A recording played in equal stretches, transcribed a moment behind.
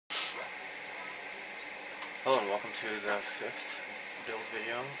Hello and welcome to the 5th build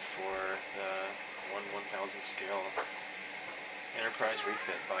video for the 1/1000 scale Enterprise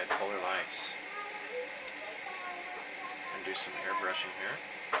Refit by Polar Lights. I'm going to do some airbrushing here.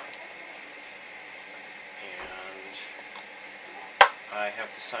 And I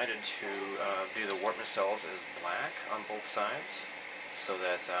have decided to do the warp nacelles as black on both sides, so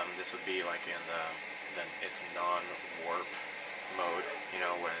that this would be like in its non-warp mode, you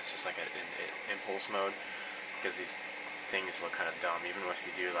know, when it's just like an impulse mode. Because these things look kind of dumb. Even if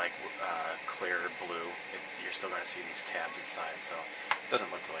you do like clear blue, you're still going to see these tabs inside, so it doesn't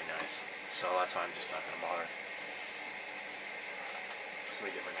look really nice. So that's why I'm just not going to bother. So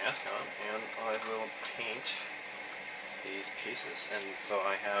let me get my mask on, and I will paint these pieces. And so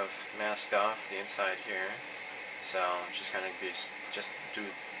I have masked off the inside here, so I'm just going to just do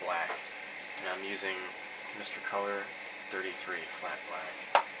black. And I'm using Mr. Color 33 flat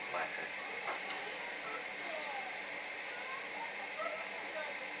black lacquer.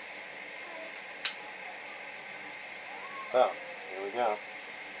 So, here we go.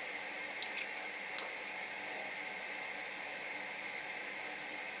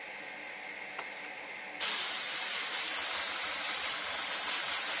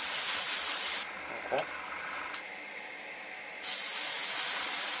 Okay.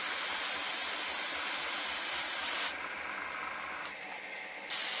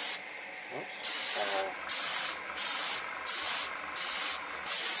 Oops.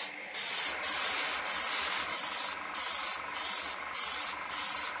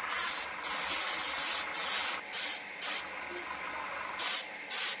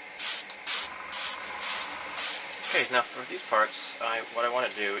 Okay, now for these parts, what I want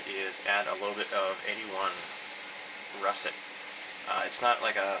to do is add a little bit of 81 russet. It's not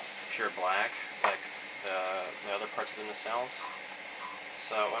like a pure black like the other parts of the nacelles.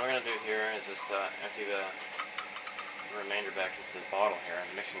 So what I'm going to do here is just empty the remainder back into the bottle here,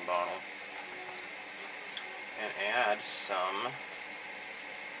 the mixing bottle, and add some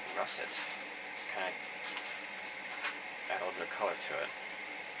russet to kind of add a little bit of color to it.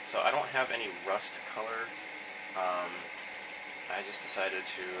 So I don't have any rust color. I just decided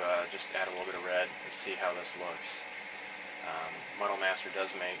to just add a little bit of red and see how this looks. Model Master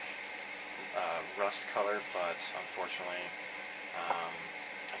does make rust color, but unfortunately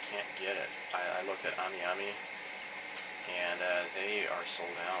I can't get it. I looked at Ami, and they are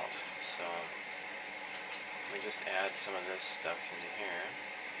sold out. So let me just add some of this stuff into here.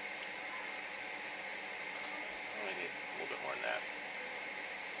 Maybe a little bit more than that.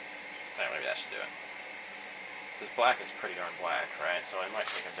 Maybe that should do it. Because black is pretty darn black, right? So it might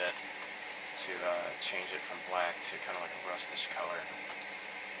take a bit to change it from black to kind of like a rustish color.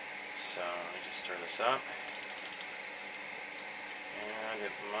 So let me just stir this up. And it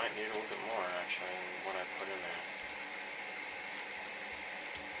might need a little bit more, actually, than what I put in there.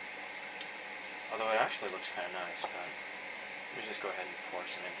 Although it actually looks kind of nice, but let me just go ahead and pour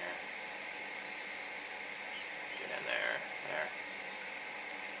some in here. Get in there, there.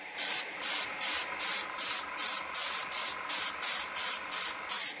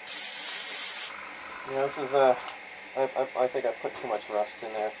 Yeah, this is I think I put too much rust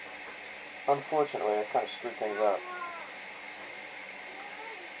in there. Unfortunately, I kind of screwed things up.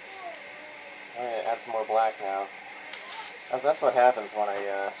 I'm going to add some more black now. That's what happens when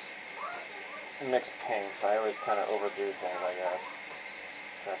I mix paints. I always kind of overdo things, I guess.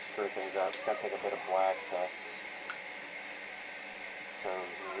 Kind of screw things up. It's going to take a bit of black to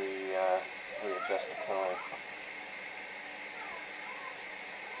readjust the color.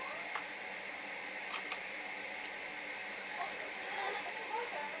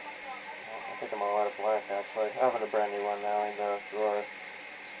 I think I'm all out of black, actually. I have a brand new one now in the drawer.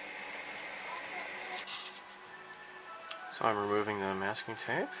 So I'm removing the masking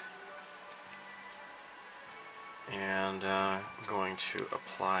tape, and going to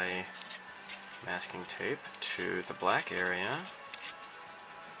apply masking tape to the black area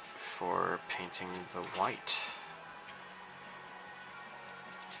for painting the white.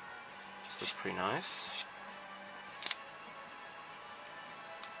 This looks pretty nice.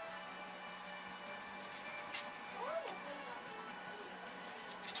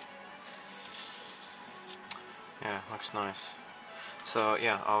 Yeah, looks nice. So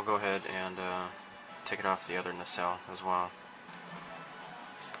yeah, I'll go ahead and take it off the other nacelle as well.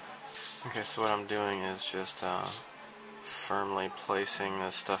 Okay, so what I'm doing is just firmly placing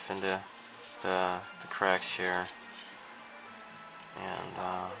this stuff into the cracks here, and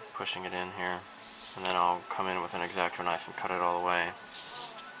pushing it in here, and then I'll come in with an X-Acto knife and cut it all the way.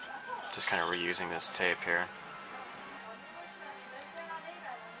 Just kind of reusing this tape here.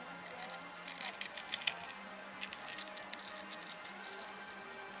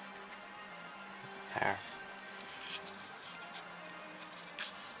 There.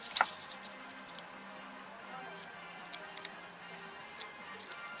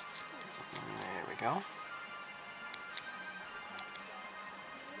 There we go.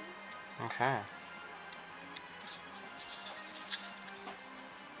 Okay.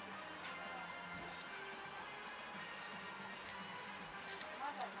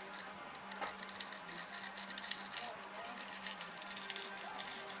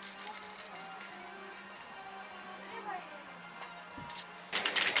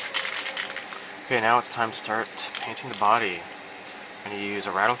 Okay, now it's time to start painting the body. I'm going to use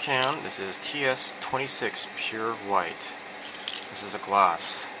a rattle can. This is TS26 Pure White. This is a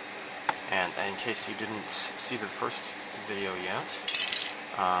gloss. And in case you didn't see the first video yet,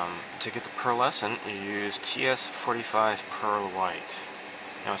 to get the pearlescent, you use TS45 Pearl White.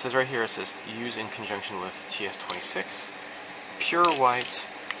 Now it says right here, it says use in conjunction with TS26. Pure White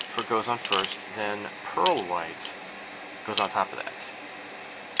goes on first, then Pearl White goes on top of that.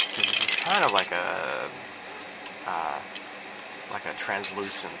 So this is kind of like a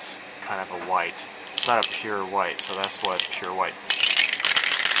translucent kind of a white. It's not a pure white, so that's what pure white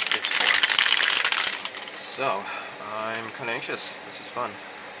is for. So I'm kind of anxious. This is fun.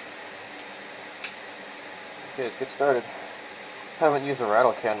 Okay, let's get started. I haven't used a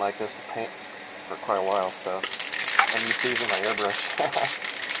rattle can like this to paint for quite a while, so I'm used to using my airbrush.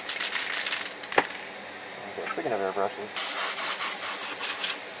 Okay, speaking of airbrushes,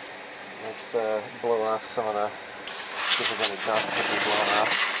 let's blow off some of the, see if there's any dust that can be blown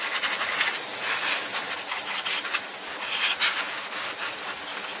off.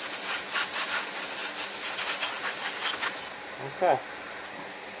 Okay,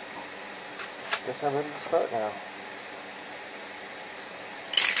 guess I'm ready to start now.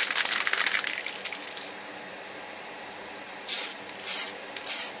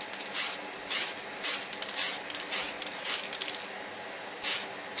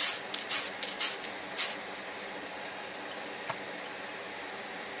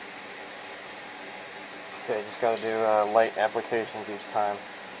 Okay, just got to do light applications each time.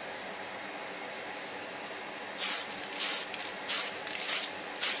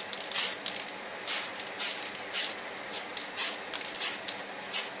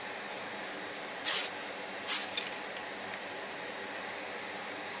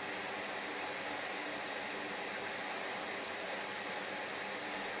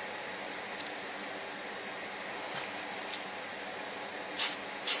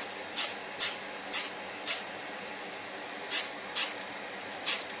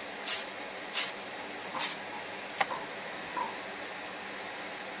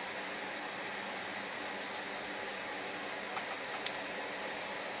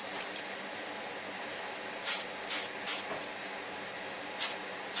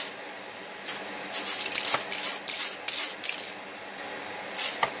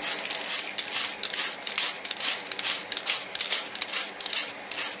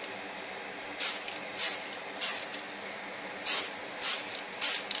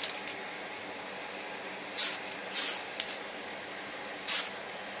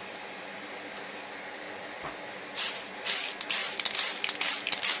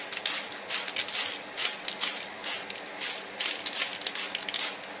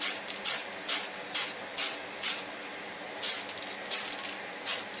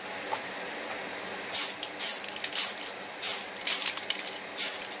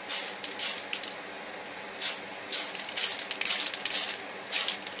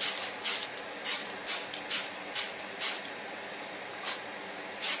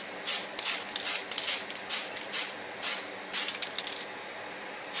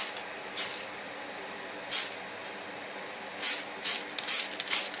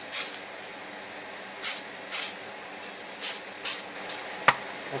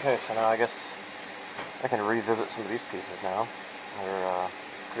 Okay, so now I guess I can revisit some of these pieces now. They're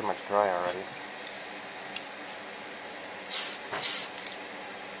pretty much dry already.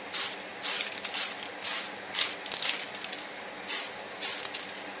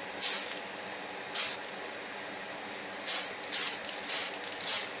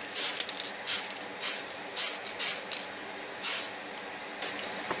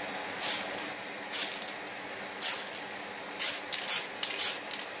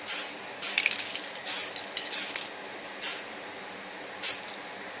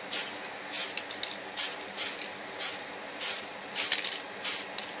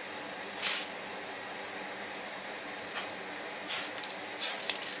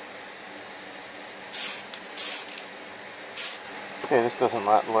 Okay, this doesn't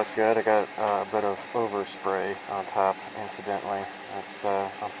look good. I got a bit of overspray on top, incidentally.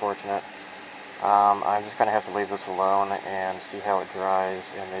 That's unfortunate. I'm just going to have to leave this alone and see how it dries,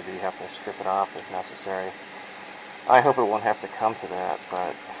 and maybe have to strip it off if necessary. I hope it won't have to come to that,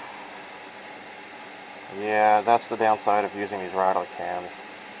 but yeah, that's the downside of using these rattle cams.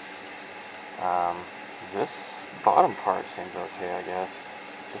 This bottom part seems okay, I guess,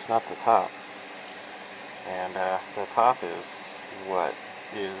 just not the top. And the top is what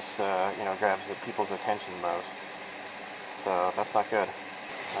is, grabs the people's attention most. So that's not good.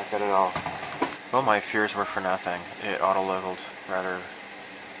 Not good at all. Well, my fears were for nothing. It auto-leveled rather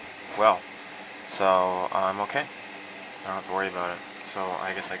well. So I'm okay. I don't have to worry about it. So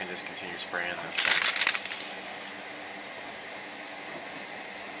I guess I can just continue spraying this thing.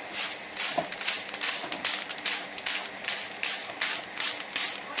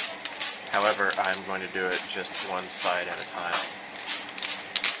 However, I'm going to do it just one side at a time.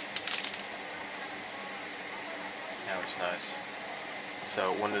 Now it's nice.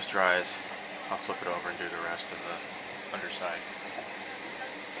 So when this dries, I'll flip it over and do the rest of the underside.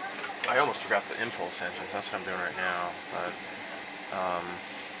 I almost forgot the impulse engines. That's what I'm doing right now, but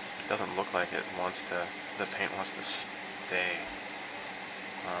it doesn't look like it wants to. The paint wants to stay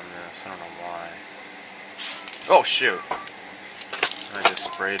on this. I don't know why. Oh shoot! I just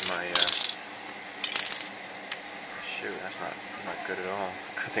sprayed my. Shoot, that's not good at all.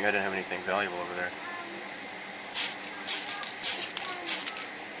 Good thing I didn't have anything valuable over there.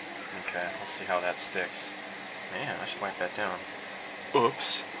 Okay, let's see how that sticks. Man, I should wipe that down.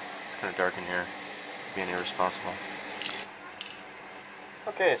 Oops. It's kind of dark in here. Being irresponsible.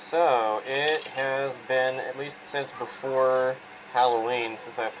 Okay, so it has been at least since before Halloween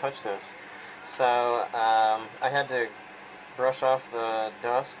since I've touched this. So I had to brush off the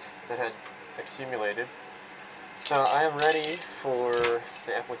dust that had accumulated. So I am ready for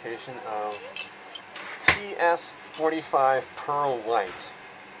the application of TS45 Pearl White.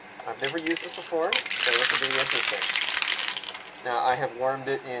 I've never used this before, so this will be interesting. Now I have warmed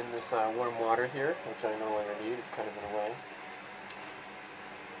it in this warm water here, which I no longer need. It's kind of in a way.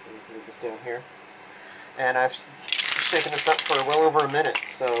 Move this down here. And I've shaken this up for well over a minute,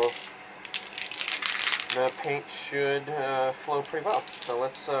 so the paint should flow pretty well. So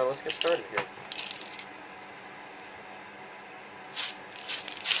let's get started here.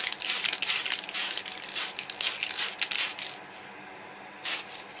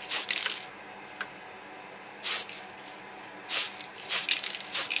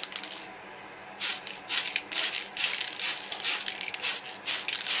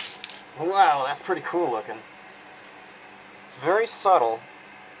 Wow, that's pretty cool looking. It's very subtle,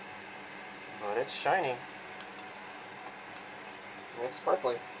 but it's shiny. It's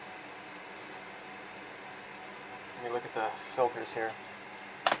sparkly. Let me look at the filters here.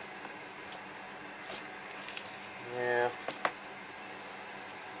 Yeah.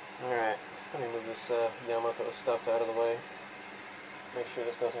 Alright, let me move this Yamato stuff out of the way. Make sure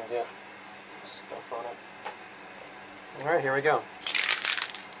this doesn't get stuff on it. Alright, here we go.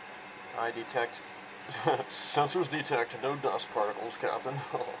 I detect. Sensors detect no dust particles, Captain.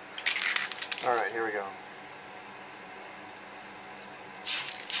 Alright, here we go.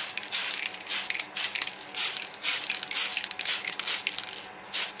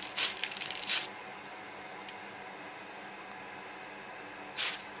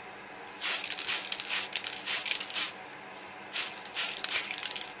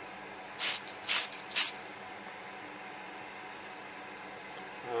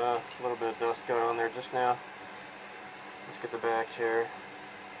 A little bit of dust got on there just now. Let's get the back here.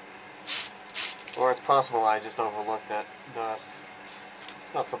 Or it's possible I just overlooked that dust.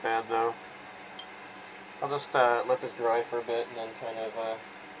 It's not so bad though. I'll just let this dry for a bit and then kind of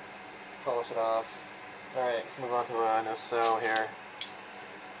polish it off. Alright, let's move on to a nacelle here.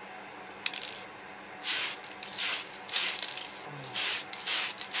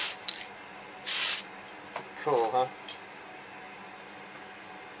 Cool, huh?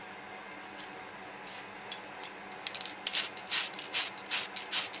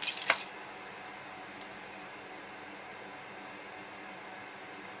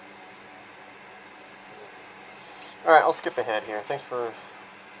 Alright, I'll skip ahead here. Thanks for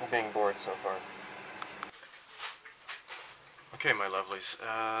being bored so far. Okay, my lovelies,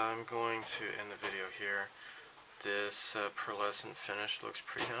 I'm going to end the video here. This pearlescent finish looks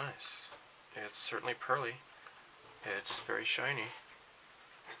pretty nice. It's certainly pearly. It's very shiny.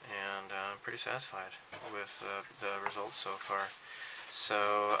 And I'm pretty satisfied with the results so far.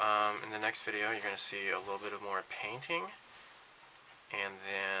 So, in the next video, you're going to see a little bit of more painting. And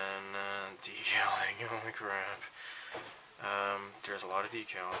then decaling. Holy crap. There's a lot of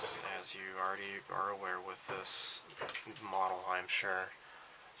decals, as you already are aware with this model, I'm sure.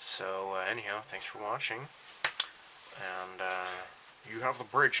 So anyhow, thanks for watching, and you have the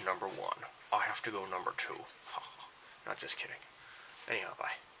bridge number 1. I have to go number 2. Not just kidding. Anyhow,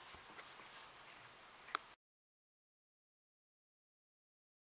 bye.